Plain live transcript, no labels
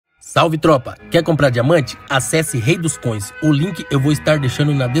Salve tropa, quer comprar diamante? Acesse Rei dos Coins, o link eu vou estar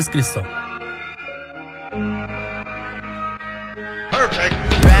deixando na descrição.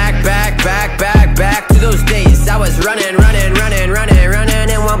 Back to those days. I was running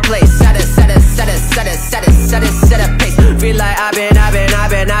in one place. Set a pace. Feel like I've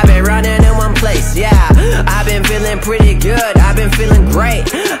been running in one place. Yeah, I've been feeling pretty good. I've been feeling great.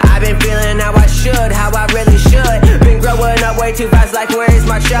 I've been feeling how I should, how I really should. Been growing up way too fast, like where is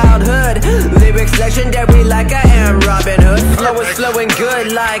my childhood? Lyrics legendary, like I am Robin Hood. Flow is flowing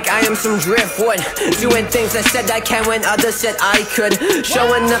good, like I am some driftwood. Doing things I said I can when others said I could.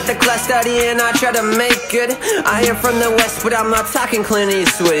 Showing up the class studying, I try to make good. I am from the West, but I'm not talking Clint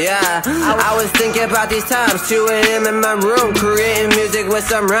Eastwood, yeah. I was thinking about these times, 2 AM in my room, creating music with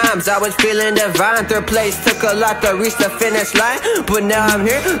some rhymes. I was feeling divine, third place took a lot to reach the finish line. But now I'm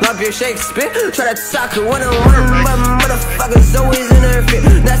here, love your Shakespeare. Try to talk one-on-one, but motherfuckers always in their fear.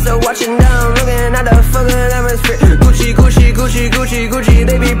 That's so watching down, looking at the fucking atmosphere. Gucci,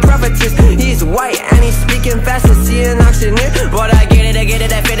 baby prophetess. He's white and he's speaking fast as he an auctioneer. But I get it,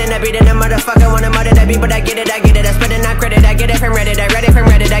 I fit in, I beat in a motherfucker, wanna murder that beat. But I get it, I spend that credit, I get it from Reddit, I read it from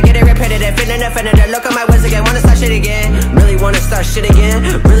Reddit, I get it repetitive, feeling offended, I look at my words again, wanna start shit again. Really wanna start shit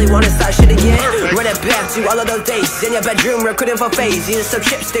again, really wanna start shit again. Run it back to all of those days, in your bedroom, recruiting for phase. Eating some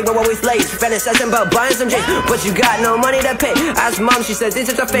chips, they were always late, fantasizing about buying some J's. But you got no money to pay, ask mom, she says, this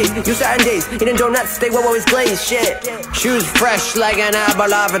is her face. You certain days, eating donuts, they were always glazed, shit. Shoes fresh like an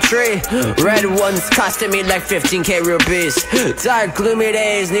apple off a tree. Red ones costing me like 15k rupees. Dark gloomy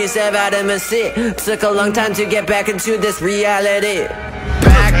days, need some vitamin C. Took a long time to get back into this reality.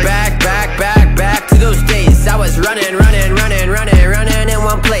 Back to those days. I was running in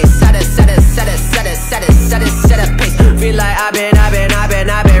one place. Set a pace. Feel like I've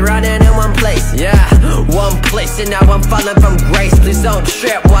been running in one place. Yeah, one place, and now I'm falling from grace. Please don't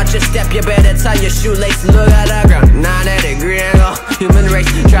trip, watch your step. You better tie your shoelace. Look at the ground, 90-degree angle. Human race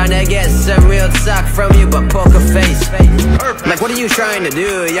trying to get some real talk from you, but poker face. Like, what are you trying to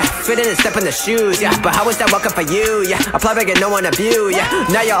do? Yeah, fit in and step in the shoes. Yeah, but how is that welcome for you? Yeah, apply back and no one of you. Yeah,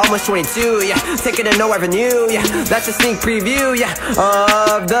 now you're almost 22. Yeah, taking it no revenue. Yeah, that's a sneak preview. Yeah,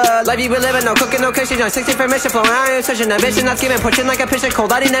 of the life you be living. No cooking, no kitchen. 60 for mission, flowing out your session. Ambition, not scheming, pushing like a pitcher.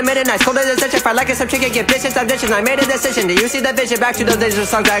 Cold out in the midnight, cold as a stitch. If I like it, some chicken, get bitches, I'm ditching. I made a decision. Do you see the vision? Back to those days of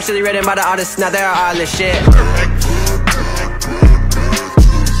songs actually written by the artists. Now they're all this shit.